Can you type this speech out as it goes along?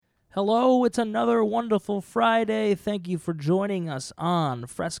Hello, it's another wonderful Friday. Thank you for joining us on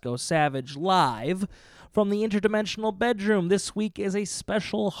Fresco Savage Live from the Interdimensional Bedroom. This week is a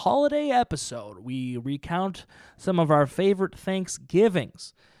special holiday episode. We recount some of our favorite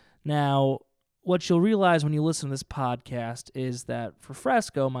Thanksgivings. Now, what you'll realize when you listen to this podcast is that for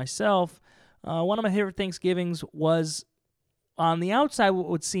Fresco, myself, one of my favorite Thanksgivings was, on the outside, what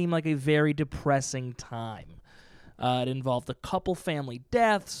would seem like a very depressing time. It involved a couple family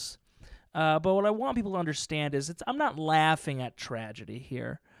deaths. But what I want people to understand is I'm not laughing at tragedy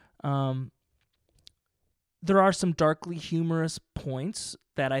here. There are some darkly humorous points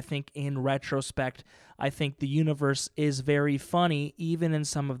that I think in retrospect, I think the universe is very funny even in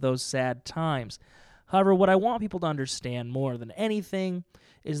some of those sad times. However, what I want people to understand more than anything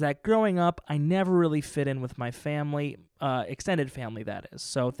is that growing up, I never really fit in with my family, extended family that is.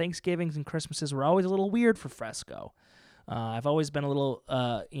 So Thanksgivings and Christmases were always a little weird for Fresco. I've always been a little,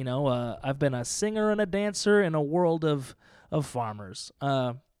 I've been a singer and a dancer in a world of farmers.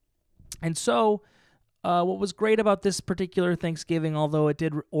 And so what was great about this particular Thanksgiving, although it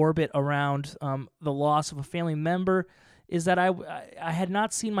did orbit around the loss of a family member, is that I had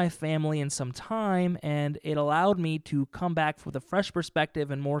not seen my family in some time, and it allowed me to come back with a fresh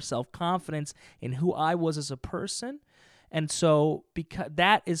perspective and more self-confidence in who I was as a person. And so because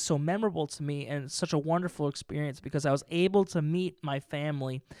that is so memorable to me and such a wonderful experience because I was able to meet my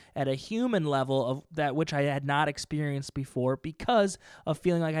family at a human level of that which I had not experienced before because of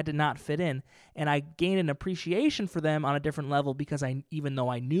feeling like I did not fit in. And I gained an appreciation for them on a different level because even though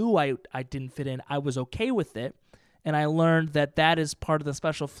I knew I didn't fit in, I was okay with it. And I learned that is part of the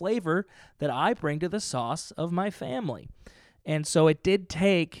special flavor that I bring to the sauce of my family. And so it did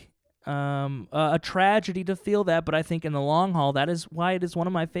take a tragedy to feel that, but I think in the long haul, that is why it is one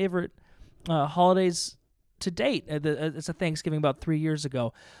of my favorite holidays to date. It's a Thanksgiving about 3 years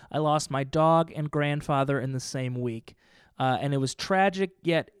ago. I lost my dog and grandfather in the same week, and it was tragic,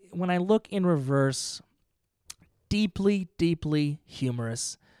 yet when I look in reverse, deeply, deeply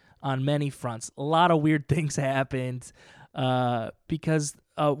humorous on many fronts. A lot of weird things happened because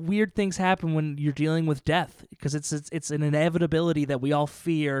weird things happen when you're dealing with death because it's an inevitability that we all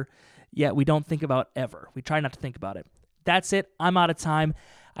fear, yet we don't think about ever. We try not to think about it. That's it. I'm out of time.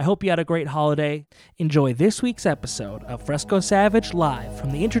 I hope you had a great holiday. Enjoy this week's episode of Fresco Savage Live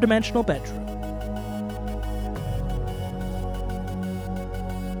from the Interdimensional Bedroom.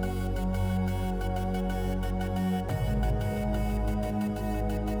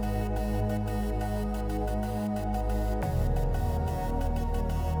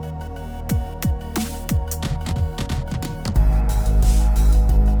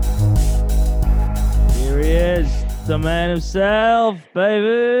 The man himself,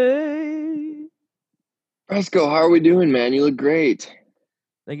 baby. Fresco, how are we doing, man? You look great.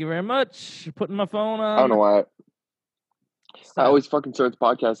 Thank you very much. You're putting my phone on. I don't know why. I always fucking start the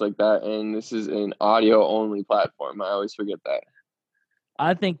podcast like that, and this is an audio-only platform. I always forget that.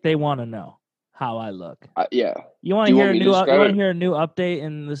 I think they want to know how I look. Yeah. You want to hear a new update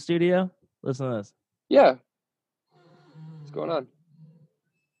in the studio? Listen to this. Yeah. What's going on?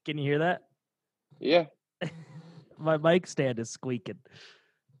 Can you hear that? Yeah. My mic stand is squeaking.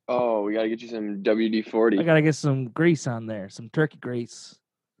 Oh, we got to get you some WD-40. I got to get some grease on there, some turkey grease.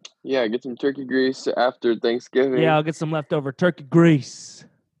 Yeah, get some turkey grease after Thanksgiving. Yeah, I'll get some leftover turkey grease.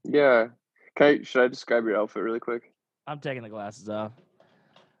 Yeah. Should I describe your outfit really quick? I'm taking the glasses off.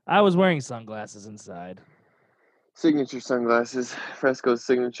 I was wearing sunglasses inside. Signature sunglasses. Fresco's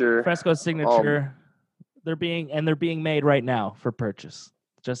signature. They're being made right now for purchase,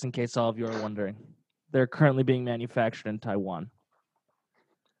 just in case all of you are wondering. They're currently being manufactured in Taiwan.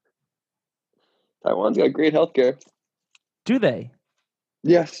 Taiwan's got great healthcare. Do they?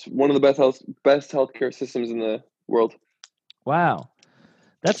 Yes, one of the best healthcare systems in the world. Wow,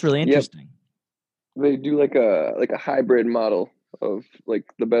 that's really interesting. Yep. They do like a hybrid model of like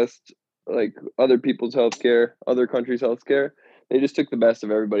the best, like other people's healthcare, other countries' healthcare. They just took the best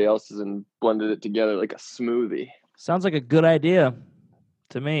of everybody else's and blended it together like a smoothie. Sounds like a good idea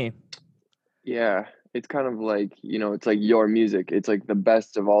to me. Yeah, it's kind of like, it's like your music. It's like the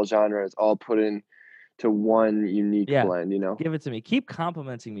best of all genres, all put in to one unique blend, Give it to me. Keep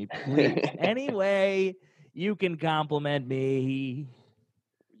complimenting me, please. Anyway, you can compliment me.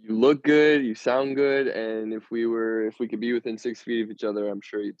 You look good, you sound good, and if we could be within 6 feet of each other, I'm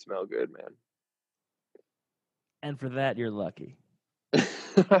sure you'd smell good, man. And for that, you're lucky.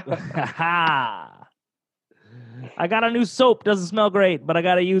 I got a new soap. Doesn't smell great, but I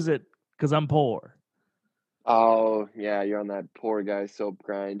got to use it because I'm poor. Oh, yeah, you're on that poor guy soap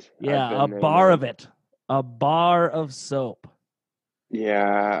grind. Yeah, a bar of it. A bar of soap.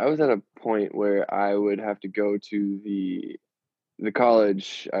 Yeah, I was at a point where I would have to go to the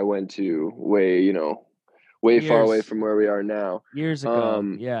college I went to way far away Years, from where we are now. years ago.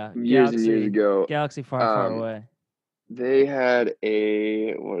 Um, Yeah, years and years ago. galaxy far, far Um, away. they had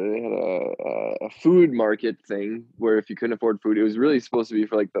a food market thing where if you couldn't afford food, it was really supposed to be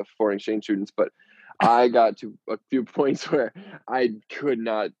for like the foreign exchange students, but I got to a few points where I could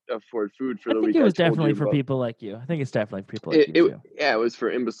not afford food for I the think week it I was told you definitely for about. people like you. I think it's definitely for people like you It too. yeah, it was for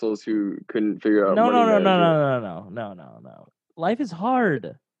imbeciles who couldn't figure out No, money no, no, no, management. no, no, no, no, no, no. Life is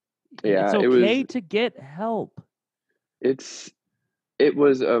hard. It's Yeah, it was okay to get help. it's it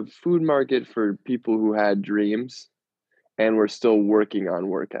was a food market for people who had dreams and were still working on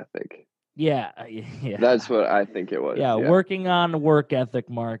work ethic. Yeah, That's yeah, what I think it was. yeah. Yeah. Working on the work ethic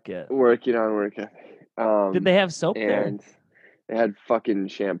market. Working on work ethic. Did they have soap there? And they had fucking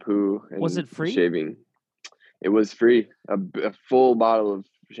shampoo Was and it free? shaving. It was free, a full bottle of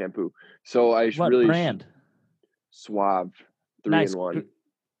shampoo. So What really should brand? Suave, three Nice. in one.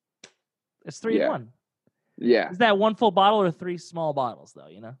 It's three in Yeah, one. yeah. Is that one full bottle or three small bottles though?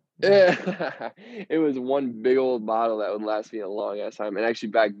 You know. It was one big old bottle that would last me a long ass time. And actually,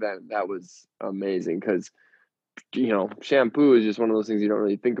 back then, that was amazing because shampoo is just one of those things you don't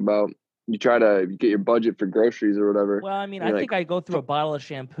really think about. You try to get your budget for groceries or whatever, Well, I mean, and I you're like, think I go through a bottle of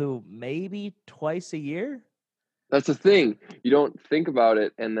shampoo maybe twice a year, that's the thing. You don't think about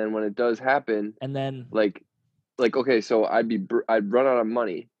it, and then when it does happen, and then like okay, so I'd run out of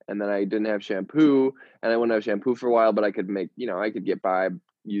money, and then I didn't have shampoo, and I wouldn't have shampoo for a while, but I could I could get by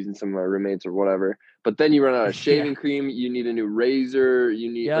using some of my roommates or whatever. But then you run out of yeah, shaving cream, you need a new razor,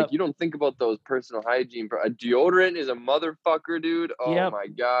 you need yep, you don't think about those personal hygiene. A deodorant is a motherfucker, dude. Oh yep. my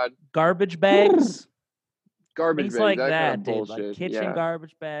god. Garbage bags, Garbage things bags, like that kind that, of dude. Like bullshit. kitchen Yeah,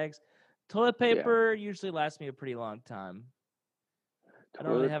 garbage bags. Toilet yeah. paper usually lasts me a pretty long time. I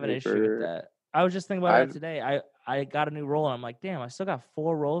don't really Toilet have an issue with paper. that. I was just thinking about that I've today. I got a new roll and I'm like, damn, I still got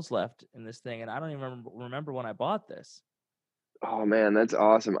 4 rolls left in this thing, and I don't even remember when I bought this. Oh man, that's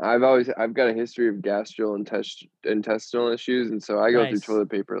awesome. I've got a history of gastrointestinal issues, and so I go through Nice. toilet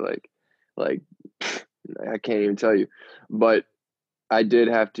paper like I can't even tell you. But I did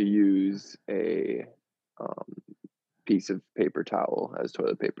have to use a um, piece of paper towel as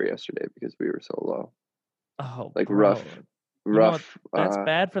toilet paper yesterday because we were so low. Oh, Like bro. You know what? rough. That's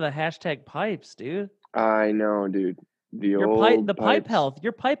bad for the hashtag pipes, dude. I know, dude. The old pipes.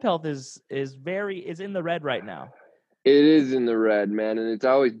 Your pipe health is in the red right now. It is in the red, man, and it's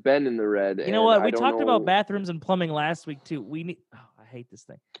always been in the red. You know And what? I We don't talked about know. bathrooms and plumbing last week too. I hate this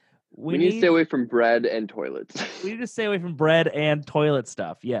thing. We We need to stay need away from bread and toilets. we need to stay away from bread and toilet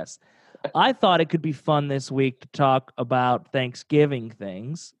stuff. Yes. I thought it could be fun this week to talk about Thanksgiving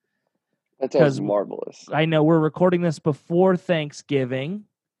things That sounds because marvelous. I know we're recording this before Thanksgiving.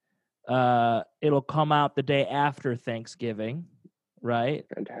 It'll come out the day after Thanksgiving, right?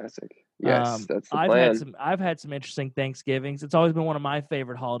 Fantastic. Yes, that's the I've plan. had some interesting Thanksgivings. It's always been one of my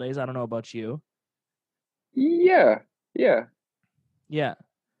favorite holidays. I don't know about you. Yeah, yeah. Yeah.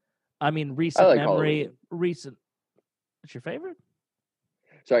 I mean, I like Halloween. recent. What's your favorite?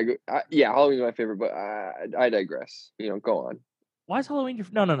 Sorry, yeah, Halloween's my favorite, but I digress. Go on. Why is Halloween your?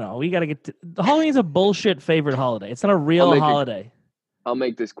 No, no, no. We gotta get to Halloween's a bullshit favorite holiday. It's not a I'll real make it. holiday. I'll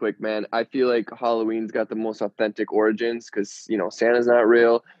make this quick, man. I feel like Halloween's got the most authentic origins because Santa's not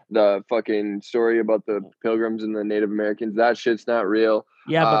real. The fucking story about the Pilgrims and the Native Americans, that shit's not real.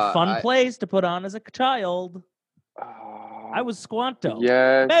 Yeah, but fun I plays to put on as a child. I uh, was Squanto.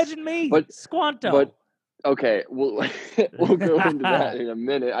 yes, Imagine me, but Squanto. but okay, we'll go into that in a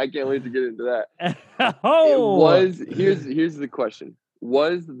minute. I can't wait to get into that. It Oh, was here's the question.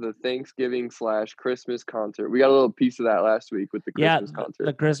 Was the Thanksgiving / Christmas concert? We got a little piece of that last week with the yeah, Christmas the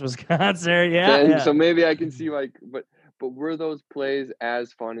concert. Christmas concert. Yeah, Then yeah. so maybe I can see but were those plays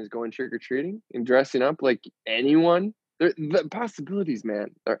as fun as going trick or treating and dressing up like anyone? The possibilities, man,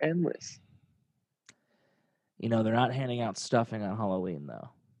 they're endless. They're not handing out stuffing on Halloween though.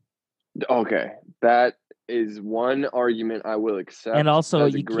 Okay, that is one argument I will accept. And also,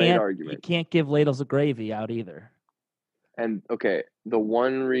 That's a great you argument. can't give ladles of gravy out either. And okay, the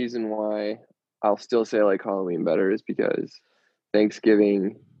one reason why I'll still say I like Halloween better is because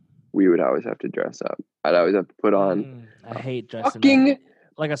Thanksgiving, we would always have to dress up. I'd always have to put on I a hate dressing up. fucking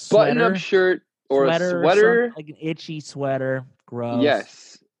Like a button-up sweater, shirt or a or something, sweater. like an itchy sweater. Gross.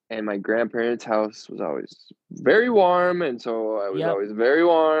 Yes. And my grandparents' house was always very warm, and so I was Yep. always very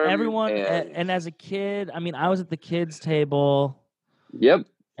warm. Everyone, And and as a kid, I mean, I was at the kids' table yep,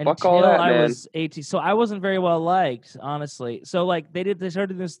 fuck all until that, I man. was 18. So I wasn't very well liked, honestly. So like they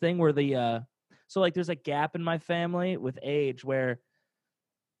started this thing where so like there's a gap in my family with age where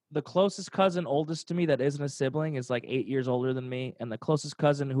the closest cousin oldest to me that isn't a sibling is like 8 years older than me, and the closest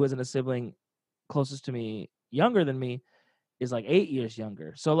cousin who isn't a sibling closest to me younger than me is like 8 years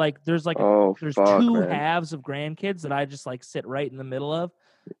younger. So like Oh there's fuck, two man. halves of grandkids that I just like sit right in the middle of.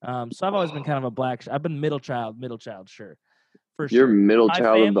 So I've always been kind of a black. I've been middle child, sure, for You're sure. middle My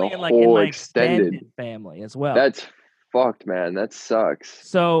child of the family and like in whole my extended. extended family as well. That's fucked, man. That sucks.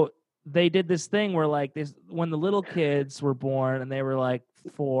 So they did this thing where like this when the little kids were born and they were like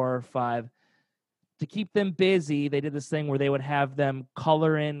 4 or 5, to keep them busy, they did this thing where they would have them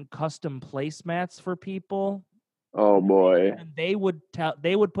color in custom placemats for people. Oh boy. And they would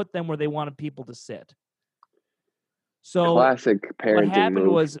put them where they wanted people to sit. So Classic what parenting happened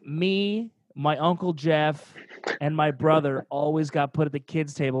move. was me, my Uncle Jeff, and my brother always got put at the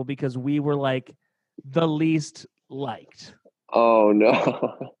kids' table because we were like the least liked. Oh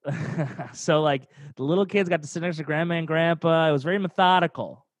no. So like the little kids got to sit next to grandma and grandpa. It was very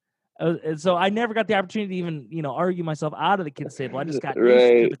methodical. And so I never got the opportunity to even, argue myself out of the kids' table. I just got used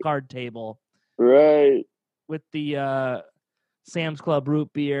to Right. the card table Right. with the Sam's Club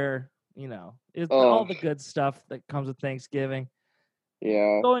root beer, it's Oh. all the good stuff that comes with Thanksgiving.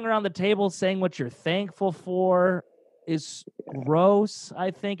 Yeah. Going around the table saying what you're thankful for is gross,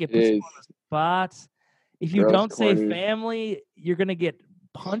 I think. It puts you on the spot. If you Gross, don't say corny. family, you're going to get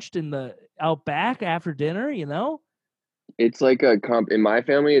punched out back after dinner, It's like in my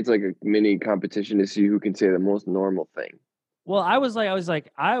family, it's like a mini competition to see who can say the most normal thing. Well, I was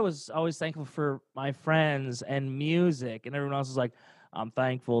always thankful for my friends and music, and everyone else was like, I'm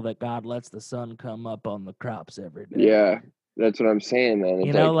thankful that God lets the sun come up on the crops every day. Yeah, that's what I'm saying, man.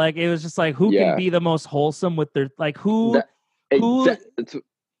 It's like it was just like who can be the most wholesome with their like who.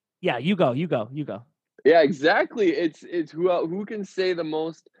 Yeah, you go. Yeah, exactly. It's who can say the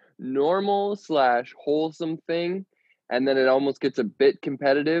most normal / wholesome thing, and then it almost gets a bit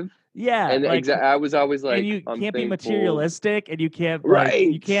competitive. Yeah, and like I was always like, and you I'm can't be thankful. materialistic, and you can't Right.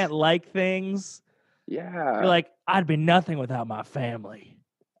 you can't like things. Yeah. You're like, I'd be nothing without my family.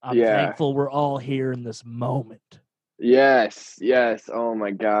 I'm thankful we're all here in this moment. Yes. Oh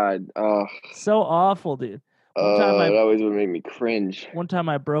my God. Oh. So awful, dude. It always would make me cringe. One time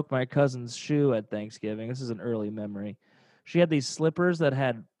I broke my cousin's shoe at Thanksgiving. This is an early memory. She had these slippers that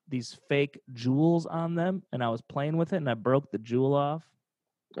had these fake jewels on them, and I was playing with it, and I broke the jewel off.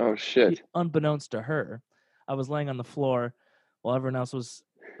 Oh, shit. Unbeknownst to her, I was laying on the floor while everyone else was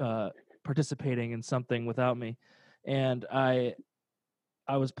participating in something without me, and I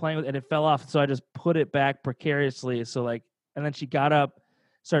was playing with it, and it fell off, so I just put it back precariously. So and then she got up,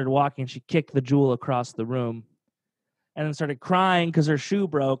 started walking, she kicked the jewel across the room, and then started crying because her shoe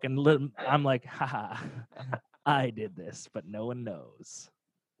broke. And I'm like, haha, I did this, but no one knows.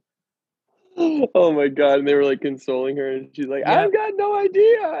 Oh my God. And they were like consoling her, and she's like, I've got no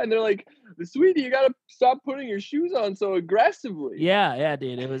idea. And they're like, sweetie, you gotta stop putting your shoes on so aggressively. Yeah,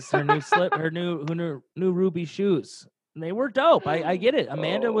 dude. It was her new her new ruby shoes. And they were dope. I get it.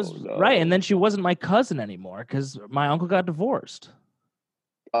 Amanda was right. And then she wasn't my cousin anymore because my uncle got divorced.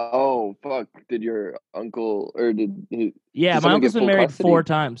 Oh, fuck. Did your uncle, or did he? Yeah, my uncle's been married 4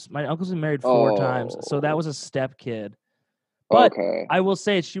 times. My uncle's been married 4 times. So that was a step kid. But I will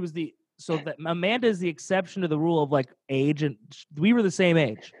say she was that Amanda is the exception to the rule of like age, and we were the same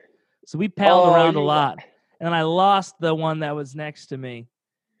age. So we palled around a lot. And then I lost the one that was next to me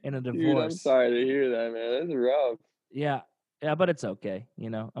in a divorce. Dude, I'm sorry to hear that, man. That's rough. Yeah, but it's okay.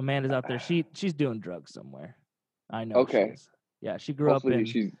 Amanda's out there. She's doing drugs somewhere. I know. Okay. She is. Yeah, she grew up in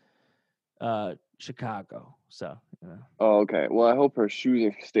Chicago. So. Oh, okay. Well, I hope her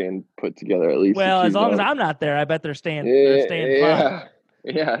shoes are staying put together at least. Well, as long as I'm not there, I bet they're staying. They're staying fine.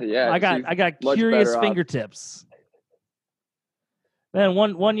 Yeah. I got curious fingertips. Then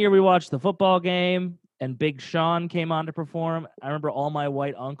one year we watched the football game, and Big Sean came on to perform. I remember all my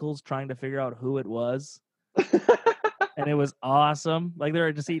white uncles trying to figure out who it was. And it was awesome. Like they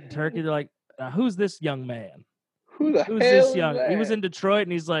were just eating turkey. They're like, who's this young man? Who's this young man? He was in Detroit,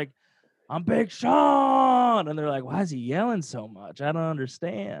 and he's like, I'm Big Sean. And they're like, why is he yelling so much? I don't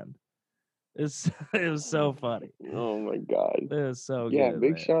understand. It was so funny. Oh my God. It was so good. Yeah,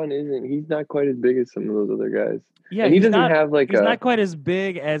 Big Sean he's not quite as big as some of those other guys. Yeah, and he doesn't have like he's not quite as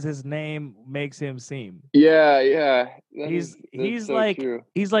big as his name makes him seem. Yeah. He's so like true.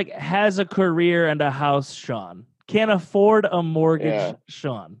 He's like has a career and a house, Sean. Can't afford a mortgage,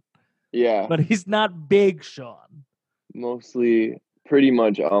 Sean. Yeah. But he's not Big Sean. Mostly pretty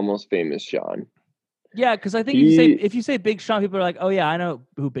much almost famous Sean. Yeah, because I think if you say Big Sean, people are like, oh yeah, I know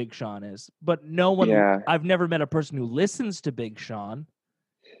who Big Sean is. But no one I've never met a person who listens to Big Sean.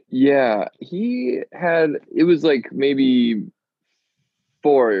 Yeah, it was like maybe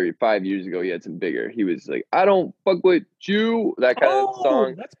 4 or 5 years ago, he had some bigger. He was like, "I don't fuck with you," that kind of Oh,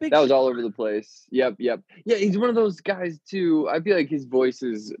 song. that's big That was shit. all over the place. Yep, yep. Yeah, he's one of those guys too. I feel like his voice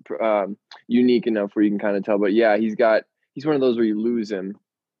is unique enough where you can kind of tell. But yeah, he's one of those where you lose him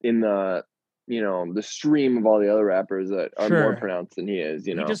in the stream of all the other rappers that are more Sure. pronounced than he is.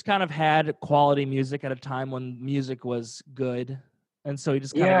 He just kind of had quality music at a time when music was good. And so he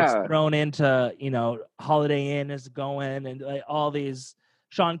just kind of gets Yeah, thrown into, Holiday Inn is going and like all these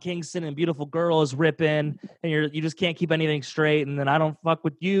Sean Kingston and Beautiful Girl is ripping and you just can't keep anything straight. And then I don't fuck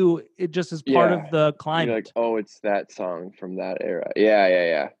with you. It just is part yeah. of the You're like, climate. oh, it's that song from that era. Yeah, yeah,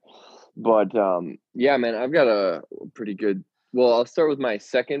 yeah. But yeah, man, I've got a pretty good. Well, I'll start with my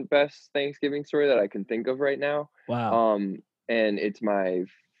second best Thanksgiving story that I can think of right now. Wow. Um, and it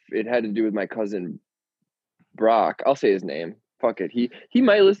had to do with my cousin Brock. I'll say his name. Fuck it. He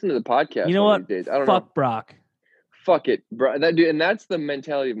might listen to the You podcast know one of what? these days. I don't know. Fuck Brock. Fuck it, bro. That dude, and that's the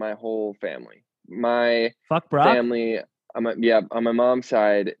mentality of my whole family. My Fuck Brock? family, on my mom's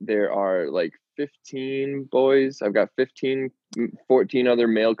side, there are like 15 boys. I've got 14 other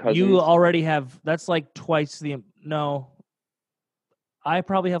male You cousins. already have, that's like twice the, no, I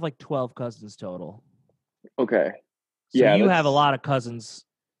probably have like 12 cousins total. Okay. So Yeah, you have a that's lot of cousins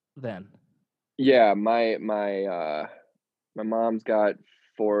then. yeah, my mom's got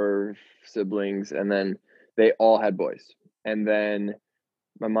 4 siblings and then they all had boys. And then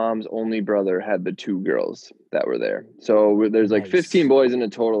my mom's only brother had the 2 girls that were there. So there's like 15 Nice. boys in a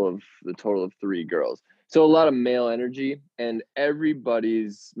total of 3 girls. So a lot of male energy and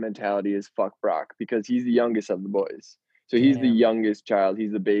everybody's mentality is fuck Brock because he's the youngest of the boys. So he's the Damn. youngest child,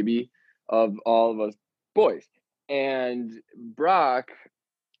 he's the baby of all of us boys. And Brock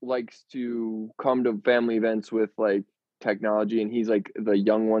likes to come to family events with like technology and he's like the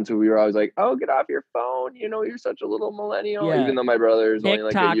young one, so we were always like, oh, get off your phone, you're such a little millennial, Yeah. even though my brother is only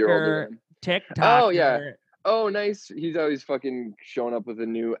like a year older than TikToker. him. Oh yeah. TikToker. Oh nice, he's always fucking showing up with a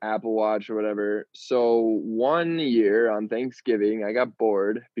new Apple Watch or whatever. So one year on Thanksgiving I got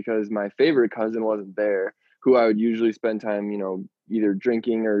bored because my favorite cousin wasn't there, who I would usually spend time either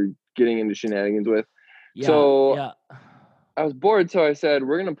drinking or getting into shenanigans with. Yeah. So Yeah. I was bored, so I said,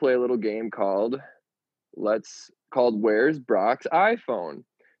 we're gonna play a little game called Where's Brock's iPhone?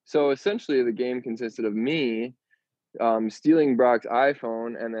 So essentially, the game consisted of me stealing Brock's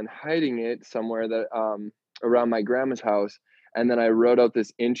iPhone and then hiding it somewhere that around my grandma's house. And then I wrote out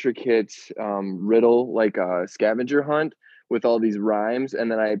this intricate riddle, like a scavenger hunt with all these rhymes.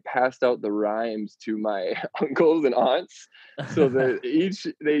 And then I passed out the rhymes to my uncles and aunts. So that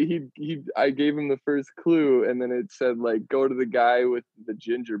I gave him the first clue, and then it said like, go to the guy with the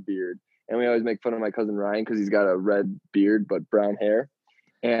ginger beard. And we always make fun of my cousin Ryan because he's got a red beard but brown hair,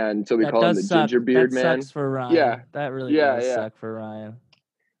 and so we That call him does the suck. ginger That beard man. sucks for Yeah, Ryan. That really yeah, does yeah. suck for Ryan.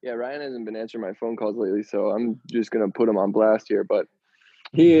 Yeah, Ryan hasn't been answering my phone calls lately, so I'm just gonna put him on blast here. But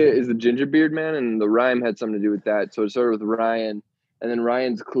he is the ginger beard man, and the rhyme had something to do with that. So it started with Ryan, and then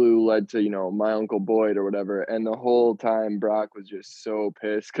Ryan's clue led to my Uncle Boyd or whatever. And the whole time Brock was just so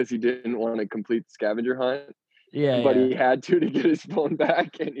pissed because he didn't want to complete the scavenger hunt, but Yeah, he had to get his phone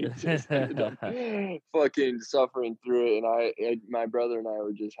back, and he just ended up yeah. fucking suffering through it. And my brother and I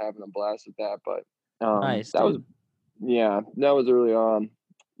were just having a blast with that. But Nice, that was dude. yeah, that was early on.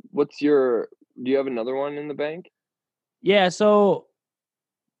 Do you have another one in the bank? Yeah, so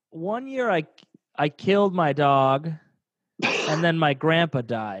one year I killed my dog and then my grandpa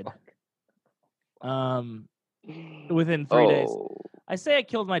died. Within 3 days. Oh, I say I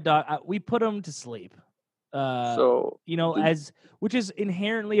killed my dog. We put him to sleep. so did, Which is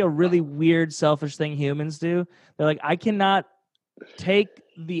inherently a really weird, selfish thing humans do. They're like, I cannot take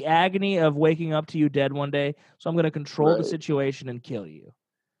the agony of waking up to you dead one day, so I'm going to control the right. situation and kill you.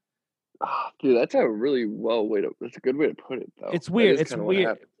 Dude, that's a good way to put it though. It's That weird. is It's kind of what weird.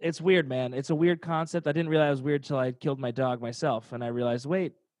 happened. It's weird, man. It's a weird concept. I didn't realize it was weird till I killed my dog myself, and I realized,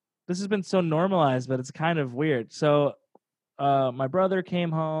 wait, this has been so normalized, but it's kind of weird. So my brother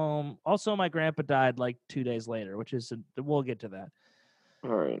came home. Also, my grandpa died like 2 days later, we'll get to that.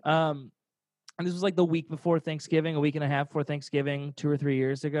 All right. And this was like the week before Thanksgiving, a week and a half before Thanksgiving, 2 or 3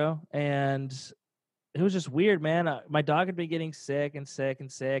 years ago, and it was just weird, man. My dog had been getting sick and sick and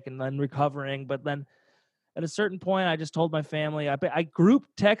sick, and then recovering. But then at a certain point, I just told my family. I group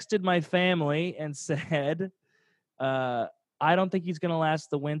texted my family and said, I don't think he's going to last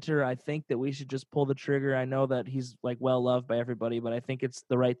the winter. I think that we should just pull the trigger. I know that he's like well loved by everybody, but I think it's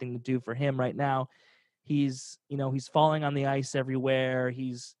the right thing to do for him right now. He's falling on the ice everywhere.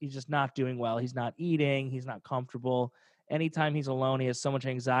 He's just not doing well. He's not eating. He's not comfortable. Anytime he's alone, he has so much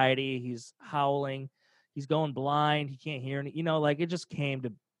anxiety. He's howling. He's going blind. He can't hear any. Like it just came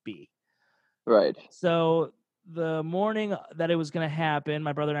to be. Right. So the morning that it was going to happen,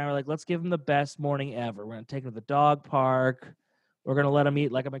 my brother and I were like, let's give him the best morning ever. We're going to take him to the dog park. We're going to let him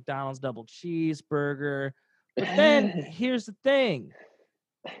eat like a McDonald's double cheeseburger. But then here's the thing.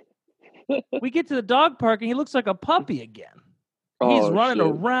 We get to the dog park and he looks like a puppy again. He's running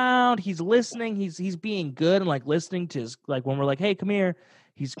around. He's listening. He's being good and like listening to his, like when we're like, hey, come here.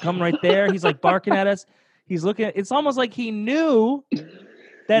 He's coming right there. He's like barking at us. He's looking. It's almost like he knew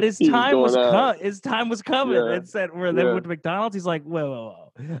that his time was coming. Yeah. And said we're then went to McDonald's. He's like,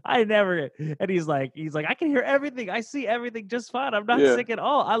 whoa. I never. And he's like, I can hear everything. I see everything just fine. I'm not sick at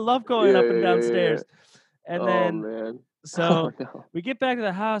all. I love going up and downstairs. And then man. So we get back to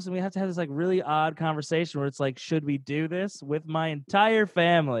the house and we have to have this like really odd conversation where it's like, should we do this with my entire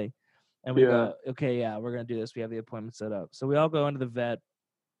family? And we go, okay, yeah, we're going to do this. We have the appointment set up. So we all go into the vet.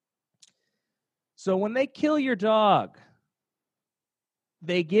 So when they kill your dog,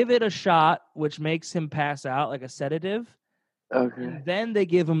 they give it a shot, which makes him pass out like a sedative. Okay. And then they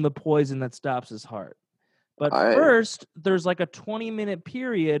give him the poison that stops his heart. But first, there's like a 20-minute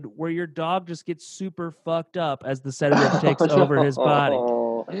period where your dog just gets super fucked up as the sedative takes over his body.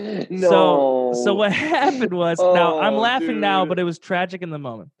 No. So what happened was, now I'm laughing now, but it was tragic in the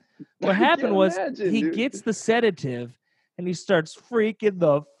moment. What happened was he gets the sedative and he starts freaking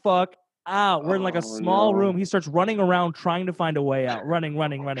the fuck out. We're in like a small room. He starts running around trying to find a way out, running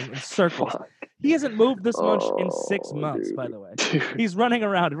in circles. He hasn't moved this much in 6 months, by the way. He's running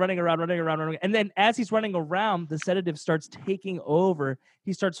around. And then as he's running around, the sedative starts taking over.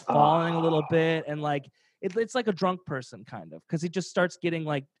 He starts falling a little bit. And like, it's like a drunk person kind of, because he just starts getting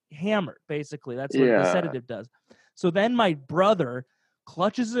like hammered, basically. That's what the sedative does. So then my brother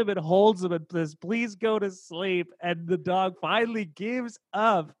clutches him and holds him and says, please go to sleep. And the dog finally gives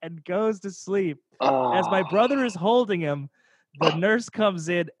up and goes to sleep. As my brother is holding him, the nurse comes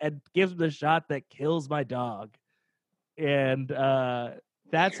in and gives him the shot that kills my dog. And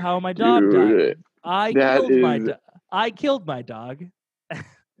that's how my dog died. I killed my dog.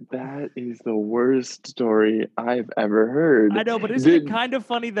 That is the worst story I've ever heard. I know, but isn't it kind of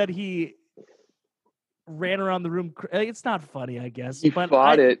funny that he ran around the room? It's not funny, I guess. He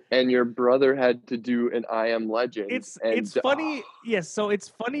fought it, and your brother had to do an I Am Legend. It's funny. Yes, so it's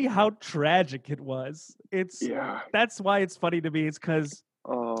funny how tragic it was. That's why it's funny to me. It's because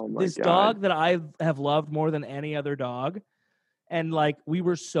this dog that I have loved more than any other dog, and like we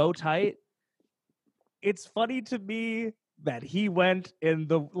were so tight. It's funny to me that he went in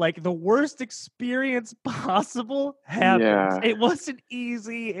the worst experience possible happened. Yeah. It wasn't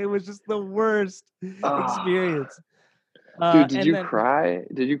easy. It was just the worst experience. Dude, did you cry?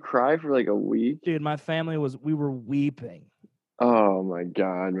 Did you cry for like a week? Dude, my family we were weeping. Oh my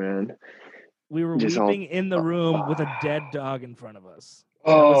God, man. We were weeping in the room with a dead dog in front of us.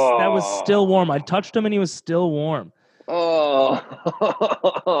 That was still warm. I touched him and he was still warm. Then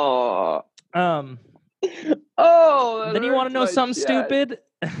you want to know something stupid?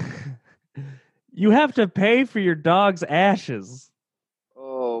 You have to pay for your dog's ashes.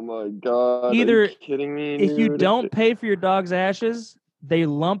 Oh my God. Either, are you kidding me, if you don't pay for your dog's ashes, they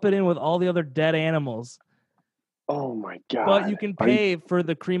lump it in with all the other dead animals. Oh my God. But you can pay for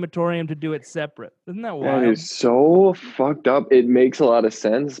the crematorium to do it separate. Isn't that wild? That is so fucked up. It makes a lot of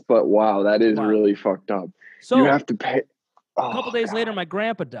sense, but wow, that is really fucked up. So you have to pay. A couple days later, my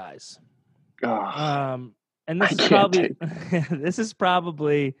grandpa dies. And this is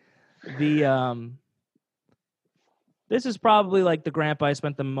probably like the grandpa I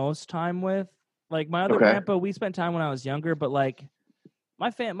spent the most time with. Like my other grandpa, we spent time when I was younger, but like my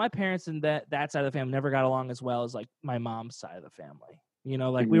parents and that side of the family never got along as well as like my mom's side of the family. You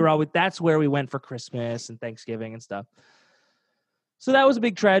know, like we were always, that's where we went for Christmas and Thanksgiving and stuff. So that was a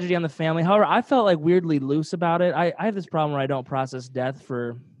big tragedy on the family. However, I felt like weirdly loose about it. I have this problem where I don't process death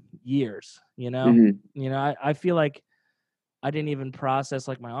for years, you know? You know, I feel like I didn't even process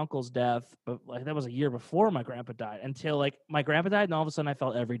like my uncle's death, but like that was a year before my grandpa died, until like my grandpa died, and all of a sudden I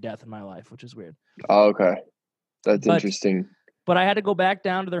felt every death in my life, which is weird. Oh, okay. That's interesting. But I had to go back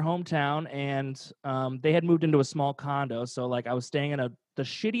down to their hometown, and they had moved into a small condo. So like I was staying in the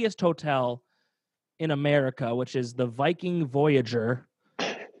shittiest hotel in America, which is the Viking Voyager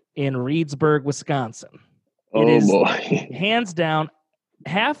in Reedsburg, Wisconsin. It is boy. Hands down.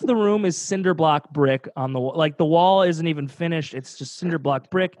 Half the room is cinder block brick on the wall. Like the wall isn't even finished. It's just cinder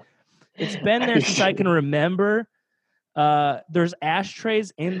block brick. It's been there since I can remember. There's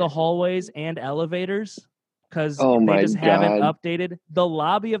ashtrays in the hallways and elevators because they just haven't updated. The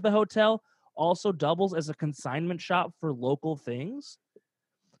lobby of the hotel also doubles as a consignment shop for local things.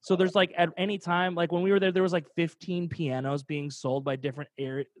 So there's like at any time, like when we were there was like 15 pianos being sold by different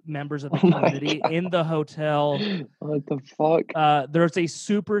members of the Oh my community God. in the hotel. What the fuck? There's a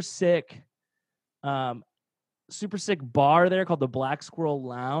um, super sick bar there called the Black Squirrel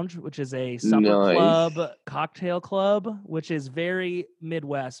Lounge, which is a supper Nice. club, cocktail club, which is very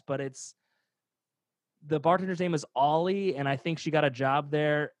Midwest, but the bartender's name is Ollie, and I think she got a job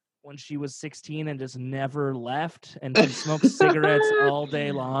there when she was 16 and just never left, and she smokes cigarettes all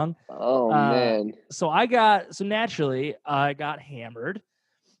day long. Oh man. So naturally I got hammered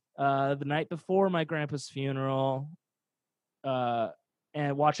the night before my grandpa's funeral,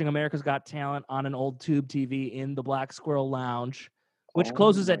 and watching America's Got Talent on an old tube TV in the Black Squirrel Lounge, which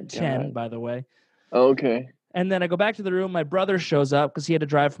closes my at 10, God. by the way. Okay. And then I go back to the room. My brother shows up because he had to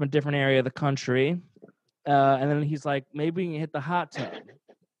drive from a different area of the country. And then he's like, maybe we can hit the hot tub.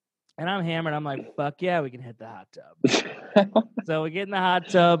 And I'm hammered. I'm like, fuck yeah, we can hit the hot tub. So we get in the hot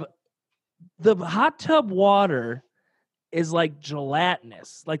tub. The hot tub water is like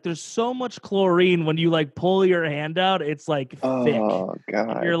gelatinous. Like there's so much chlorine when you like pull your hand out, it's like thick. Oh And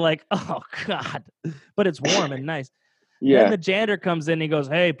God. you're like, oh God. But it's warm and nice. Yeah. Then the janitor comes in, he goes,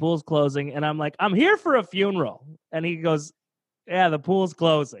 hey, pool's closing. And I'm like, I'm here for a funeral. And he goes, yeah, the pool's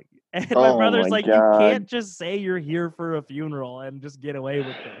closing. And my brother's like, God. you can't just say you're here for a funeral and just get away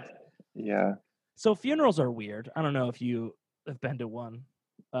with this. Yeah. So funerals are weird. I don't know if you have been to one.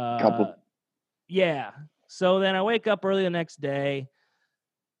 Couple. Yeah. So then I wake up early the next day.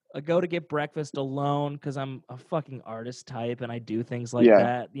 I go to get breakfast alone because I'm a fucking artist type and I do things like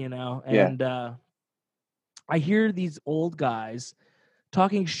that, you know? And I hear these old guys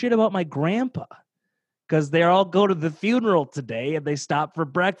talking shit about my grandpa because they all go to the funeral today and they stop for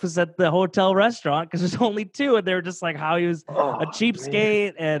breakfast at the hotel restaurant because there's only two. And they're just like how he was a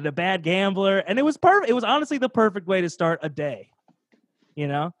cheapskate and a bad gambler. And it was perfect. It was honestly the perfect way to start a day, you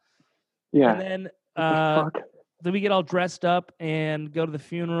know? Yeah. And then we get all dressed up and go to the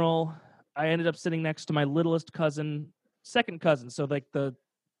funeral. I ended up sitting next to my littlest cousin, second cousin. So like the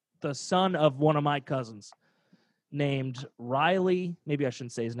son of one of my cousins named Riley. Maybe I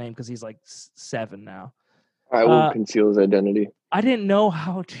shouldn't say his name because he's like 7 now. I will conceal his identity. I don't know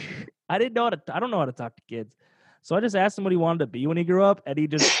how to talk to kids. So I just asked him what he wanted to be when he grew up. And he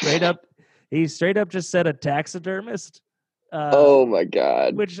just straight up just said a taxidermist. Oh my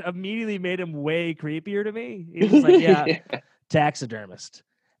God. Which immediately made him way creepier to me. He was like, yeah, taxidermist.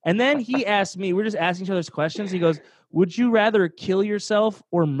 And then he asked me, we're just asking each other's questions. He goes, would you rather kill yourself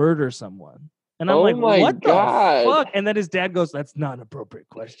or murder someone? And I'm like, what the fuck? And then his dad goes, that's not an appropriate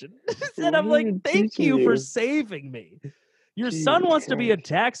question. And I'm like, thank you for saving me. Your son wants to be a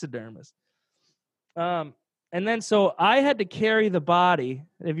taxidermist. And then so I had to carry the body.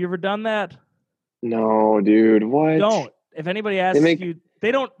 Have you ever done that? No, dude. What? Don't. If anybody asks you,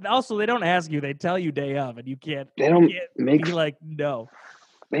 they don't ask you. They tell you day of, and you can't. They don't be like, no.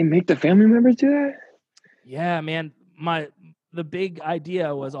 They make the family members do that? Yeah, man. The big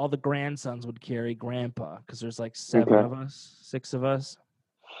idea was all the grandsons would carry grandpa because there's like 6 of us.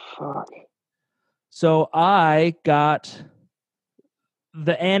 Fuck. So I got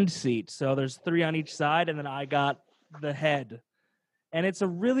the end seat. So there's 3 on each side, and then I got the head. And it's a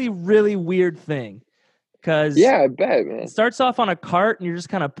really, really weird thing. Because I bet, man. It starts off on a cart and you're just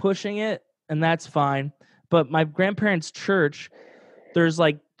kind of pushing it, and that's fine. But my grandparents' church, there's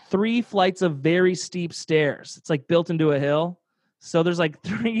like 3 flights of very steep stairs. It's like built into a hill. So there's like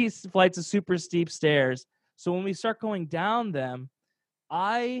 3 flights of super steep stairs. So when we start going down them,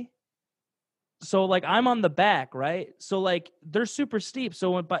 I'm on the back, right? So like they're super steep.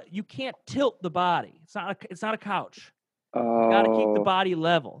 But you can't tilt the body. It's not a couch. You got to keep the body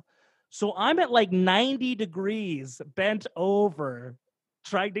level. So I'm at like 90 degrees bent over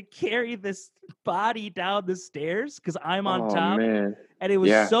trying to carry this body down the stairs because I'm on top. Man. And it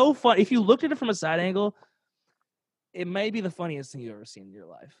was so fun. If you looked at it from a side angle, it may be the funniest thing you've ever seen in your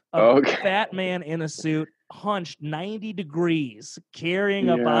life. A fat man in a suit hunched 90 degrees carrying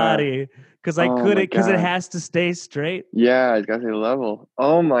a body because I couldn't because it has to stay straight. Yeah, it's got to stay level.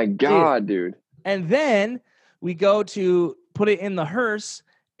 Oh my God, dude. And then we go to put it in the hearse.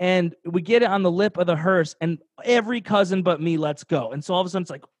 And we get it on the lip of the hearse, and every cousin but me lets go. And so all of a sudden,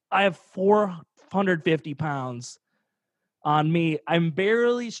 it's like, I have 450 pounds on me. I'm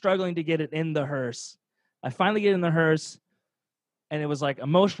barely struggling to get it in the hearse. I finally get in the hearse, and it was like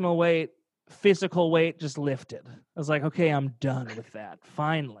emotional weight, physical weight just lifted. I was like, okay, I'm done with that.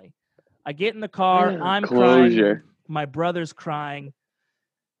 Finally. I get in the car. I'm crying. My brother's crying.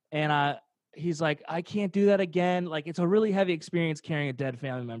 And he's like, I can't do that again. Like, it's a really heavy experience carrying a dead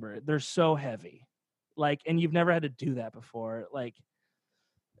family member. They're so heavy. Like, and you've never had to do that before. Like,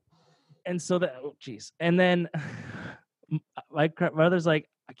 And so that, oh, geez. And then my brother's like,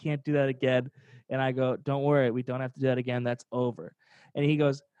 I can't do that again. And I go, don't worry, we don't have to do that again. That's over. And he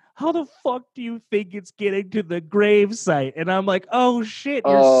goes, how the fuck do you think it's getting to the grave site? And I'm like, oh shit,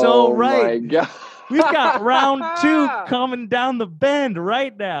 you're so right. My God. We've got round 2 coming down the bend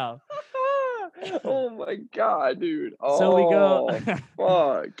right now. Oh my God, dude. So we go.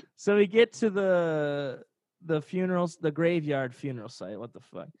 Fuck. So we get to the funerals, the graveyard funeral site. What the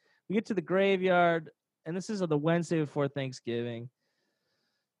fuck? We get to the graveyard, and this is the Wednesday before Thanksgiving.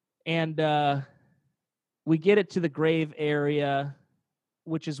 And we get it to the grave area,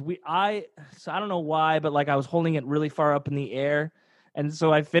 which is so I don't know why, but like I was holding it really far up in the air. And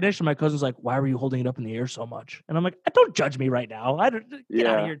so I finished, and my cousin's like, why were you holding it up in the air so much? And I'm like, don't judge me right now. Get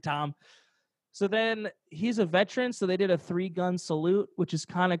out of here, Tom. So then he's a veteran, so they did a 3-gun salute, which is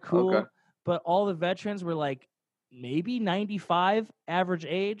kind of cool. Okay. But all the veterans were like maybe 95 average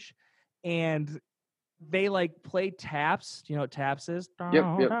age, and they like play taps. Do you know what taps is?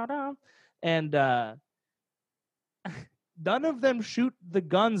 Yep. And none of them shoot the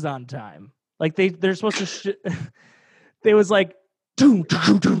guns on time. Like they're supposed to shoot. They was like, doo,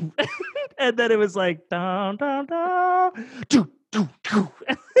 doo, doo. And then it was like, dum, dum, dum, doo, doo, doo.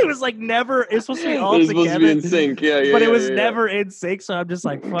 It was like never. It's supposed to be all together. Supposed to be in sync, yeah. But it was never in sync. So I'm just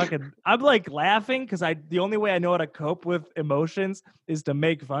like fucking. I'm like laughing because the only way I know how to cope with emotions is to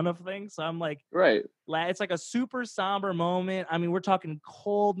make fun of things. So I'm like, right. It's like a super somber moment. I mean, we're talking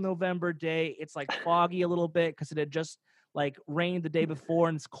cold November day. It's like foggy a little bit because it had just like rained the day before,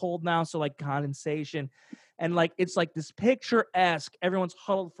 and it's cold now. So like condensation, and like it's like this picturesque. Everyone's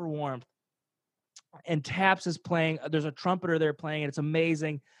huddled for warmth. And Taps is playing. There's a trumpeter there playing, and it's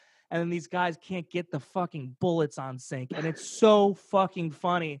amazing. And then these guys can't get the fucking bullets on sync, and it's so fucking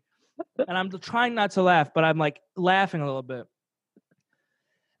funny. And I'm trying not to laugh, but I'm like laughing a little bit.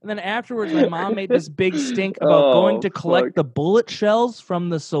 And then afterwards, my mom made this big stink about going to collect the bullet shells from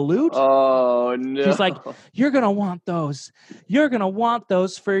the salute. Oh no! She's like, "You're gonna want those. You're gonna want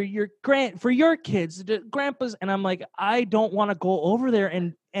those for your kids, grandpas." And I'm like, "I don't want to go over there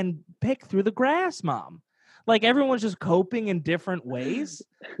and pick through the grass, Mom." Like everyone's just coping in different ways.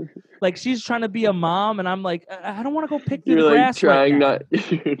 Like she's trying to be a mom, and I'm like, I don't want to go pick through the grass. Trying right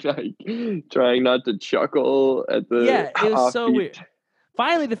now. You're trying not to chuckle at the. Yeah, it was so weird.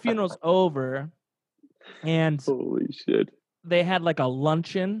 Finally, the funeral's over, and holy shit, they had like a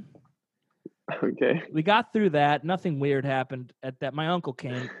luncheon. Okay. We got through that. Nothing weird happened at that. My uncle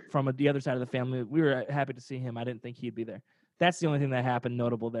came from the other side of the family. We were happy to see him. I didn't think he'd be there. That's the only thing that happened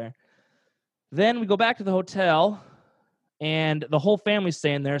notable there. Then we go back to the hotel, and the whole family's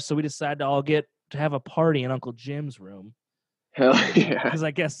staying there, so we decided to all get to have a party in Uncle Jim's room. Hell yeah. Because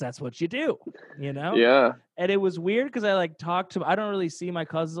I guess that's what you do, you know? Yeah. And it was weird because I like talked to, I don't really see my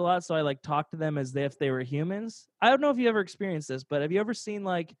cousins a lot, so I like talked to them as if they were humans. I don't know if you ever experienced this, but have you ever seen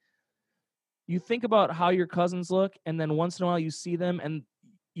like, you think about how your cousins look, and then once in a while you see them and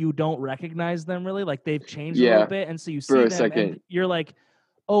you don't recognize them really, like they've changed a little bit, and so you see them and you're like,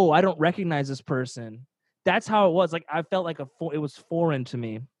 oh, I don't recognize this person. That's how it was. Like I felt like it was foreign to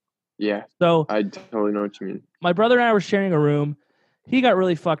me. Yeah. So I totally know what you mean. My brother and I were sharing a room. He got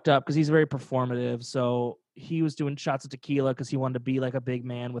really fucked up because he's very performative. So he was doing shots of tequila because he wanted to be like a big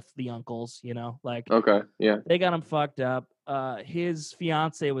man with the uncles, you know, like, okay. Yeah. They got him fucked up. His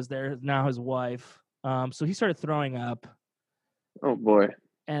fiance was there, now his wife. So he started throwing up. Oh boy.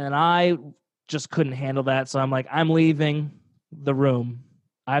 And I just couldn't handle that. So I'm like, I'm leaving the room.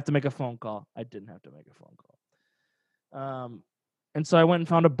 I have to make a phone call. I didn't have to make a phone call. And so I went and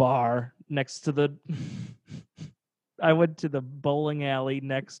found a bar next to the I went to the bowling alley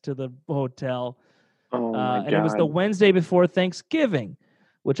next to the hotel. Oh my God. And it was the Wednesday before Thanksgiving,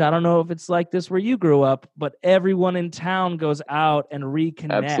 which I don't know if it's like this where you grew up, but everyone in town goes out and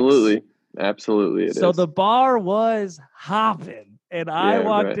reconnects. Absolutely. So the bar was hopping, and I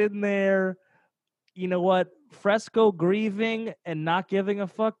walked in there, you know what? Fresco grieving and not giving a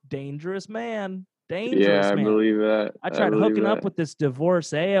fuck. Dangerous man. I believe that. I tried hooking up with this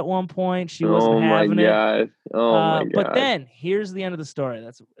divorcee at one point. She wasn't having it. Oh my God. But then here's the end of the story.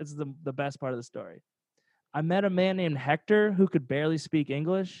 It's the best part of the story. I met a man named Hector who could barely speak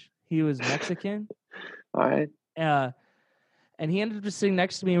English. He was Mexican. All right. And he ended up just sitting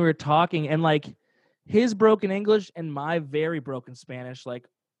next to me. We were talking, and like his broken English and my very broken Spanish, like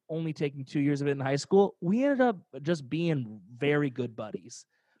only taking 2 years of it in high school, we ended up just being very good buddies.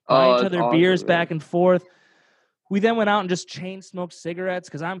 Buying each other beers back and forth. We then went out and just chain smoked cigarettes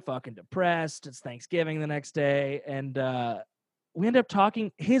because I'm fucking depressed. It's Thanksgiving the next day. And we ended up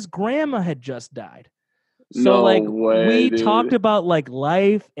talking. His grandma had just died. So No like way, we talked dude. about like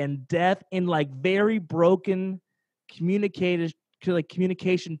life and death in like very broken communicated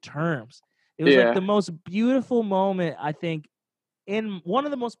communication terms. It was like Yeah. the most beautiful moment, I think, in one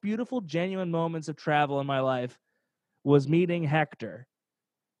of the most beautiful genuine moments of travel in my life was meeting Hector.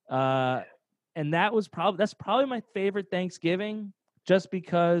 Uh and that's probably my favorite Thanksgiving just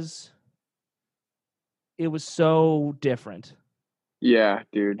because it was so different. Yeah,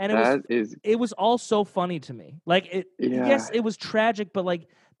 dude. And That is it was all so funny to me. Like yeah. yes, it was tragic, but like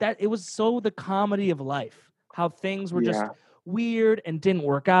that it was so the comedy of life. How things were just Yeah. weird and didn't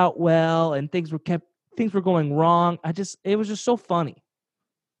work out well and things were going wrong. It was just so funny.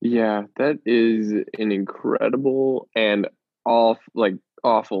 Yeah, that is an incredible and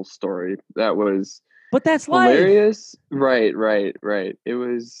awful story. That was But that's life. hilarious. Right, right, right. It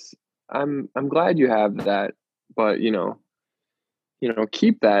was I'm glad you have that, but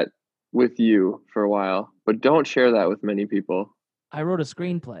keep that with you for a while, but don't share that with many people. I wrote a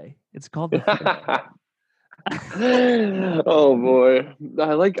screenplay. It's called The Farewell. Oh boy.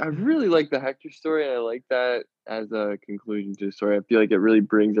 I really like the Hector story, and I like that as a conclusion to the story. I feel like it really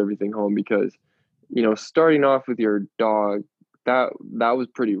brings everything home because, starting off with your dog, that was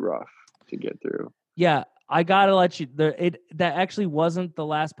pretty rough to get through. Yeah, I gotta let you. That actually wasn't the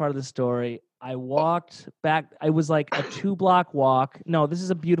last part of the story. I Oh, walked back. I was like a 2 block walk. No, this is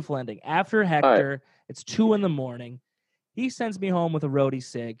a beautiful ending. After all right. Hector, it's 2 a.m. He sends me home with a roadie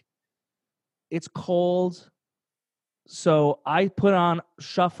cig. It's cold, so I put on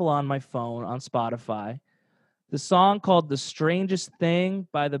shuffle on my phone on Spotify. The song called "The Strangest Thing"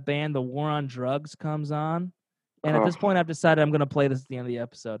 by the band The War on Drugs comes on, and at Oh, this point, I've decided I'm gonna play this at the end of the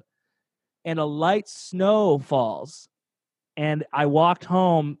episode. And a light snow falls. And I walked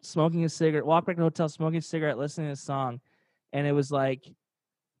home smoking a cigarette, walked back to the hotel smoking a cigarette, listening to the song. And it was like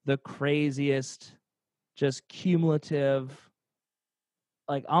the craziest, just cumulative,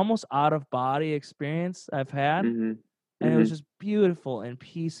 like almost out of body experience I've had. mhm, And it was mhm. just beautiful and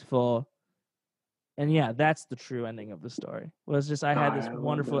peaceful. And yeah, that's the true ending of the story. Was just I Oh, had this I love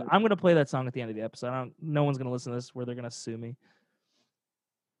wonderful. that. I'm gonna play that song at the end of the episode. No one's gonna listen to this where they're gonna sue me.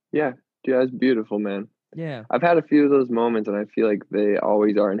 Yeah, dude, that's beautiful, man. Yeah, I've had a few of those moments, and I feel like they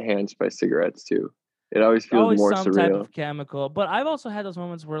always are enhanced by cigarettes too. It always feels always more some type surreal. of chemical. But I've also had those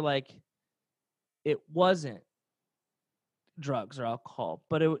moments where like it wasn't drugs or alcohol,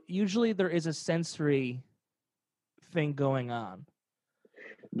 but usually there is a sensory thing going on.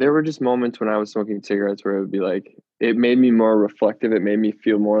 There were just moments when I was smoking cigarettes where it would be like it made me more reflective. It made me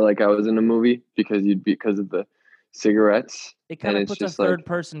feel more like I was in a movie because of the cigarettes. It kind And of it's puts a just like, third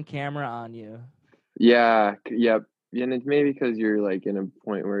person camera on you. yeah, yep. And it's maybe because you're like in a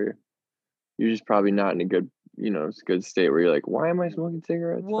point where you're just probably not in a good, good state where you're like, why am I smoking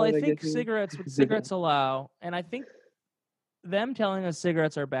cigarettes? Well, How I did I get think here? cigarettes, what cigarettes allow, and I think them telling us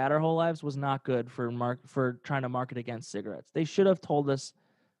cigarettes are bad our whole lives was not good for trying to market against cigarettes. They should have told us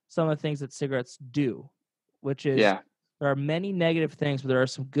some of the things that cigarettes do, which is Yeah. there are many negative things, but there are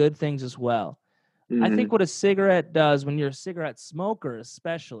some good things as well. I think Hmm. what a cigarette does when you're a cigarette smoker,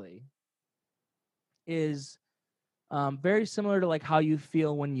 especially, is very similar to like how you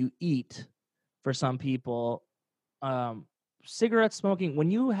feel when you eat for some people. Um, Cigarette smoking,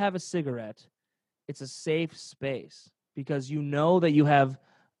 when you have a cigarette, it's a safe space because you know that you have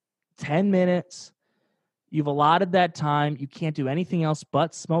 10 minutes. You've allotted that time. You can't do anything else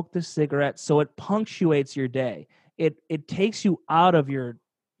but smoke the cigarette. So it punctuates your day. It takes you out of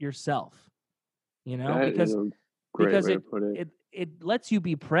yourself, That is a great because way to put it. it lets you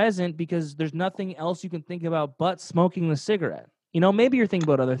be present because there's nothing else you can think about but smoking the cigarette. Maybe you're thinking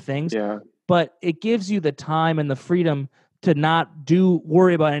about other things, Yeah. but it gives you the time and the freedom to not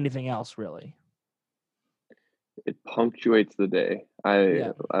worry about anything else really. It punctuates the day. I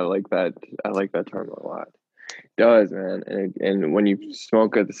Yeah. I like that. I like that term a lot. Does, man. And when you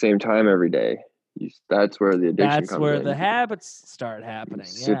smoke at the same time every day, that's where the addiction That's comes where in. the habits start You happening.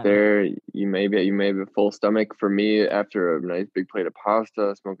 sit Yeah. there, you may have a full stomach. For me, after a nice big plate of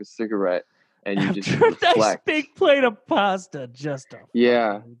pasta, smoke a cigarette, and you just After a nice reflect. big plate of pasta, just a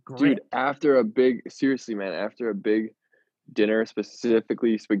Yeah, fucking dude, grip. seriously, man, after a big dinner,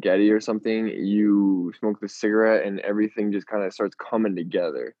 specifically spaghetti or something, you smoke the cigarette and everything just kind of starts coming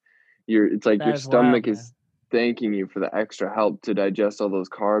together. It's like your That is wild, stomach man. is thanking you for the extra help to digest all those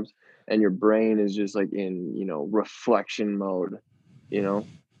carbs, and your brain is just like in, reflection mode, you know?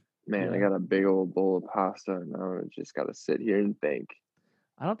 Man, I Yeah. got a big old bowl of pasta and I just got to sit here and think.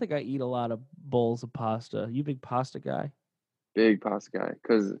 I don't think I eat a lot of bowls of pasta. You big pasta guy? Big pasta guy,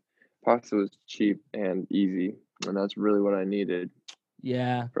 because pasta was cheap and easy, and that's really what I needed.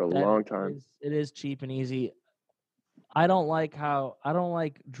 Yeah, for a long time. It is cheap and easy. I don't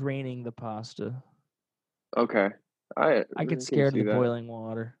like draining the pasta. Okay. I I get can scared of see the that. boiling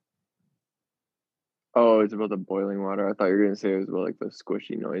water. Oh, it's about the boiling water. I thought you were gonna say it was about like the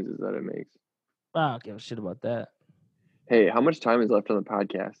squishy noises that it makes. I don't give a shit about that. Hey, how much time is left on the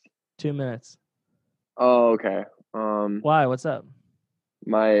podcast? 2 minutes. Oh, okay. Why? What's up?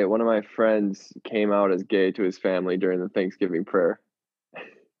 One of my friends came out as gay to his family during the Thanksgiving prayer.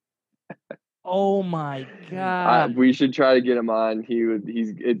 Oh my god. We should try to get him on.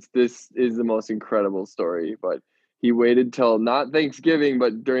 This is the most incredible story, but he waited till not Thanksgiving,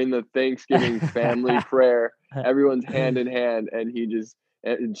 but during the Thanksgiving family prayer, everyone's hand in hand, and his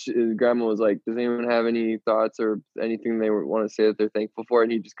grandma was like, "Does anyone have any thoughts or anything they want to say that they're thankful for?"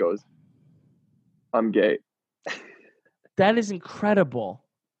 And he just goes, "I'm gay." That is incredible.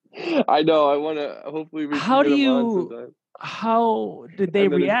 I know. I want to. Hopefully, we How can do get him on you? sometime. How did they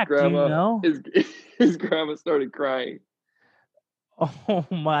And then react? Do you know? His grandma started crying. Oh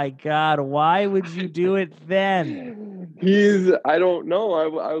my god! Why would you do it then? I don't know.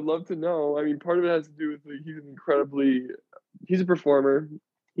 I would love to know. I mean, part of it has to do with he's a performer.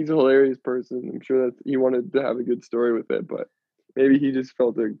 He's a hilarious person. I'm sure that he wanted to have a good story with it, but maybe he just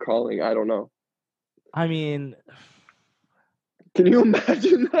felt a calling. I don't know. I mean, can you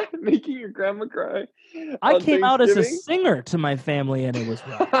imagine that, making your grandma cry? I came out as a singer to my family, and it was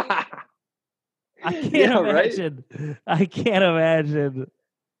rough. I can't imagine. Right? I can't imagine.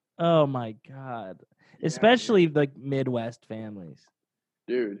 Oh my god! Yeah, especially like Midwest families.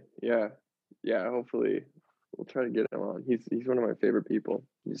 Dude, yeah. Hopefully, we'll try to get him on. He's one of my favorite people.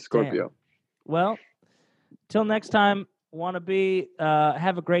 He's Scorpio. Damn. Well, till next time. Wannabe,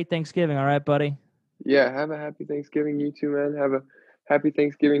 have a great Thanksgiving. All right, buddy. Yeah, have a happy Thanksgiving, you too, man. Have a happy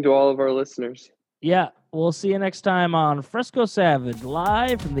Thanksgiving to all of our listeners. Yeah, we'll see you next time on Fresco Savage,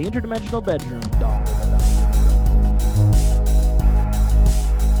 live from the Interdimensional Bedroom.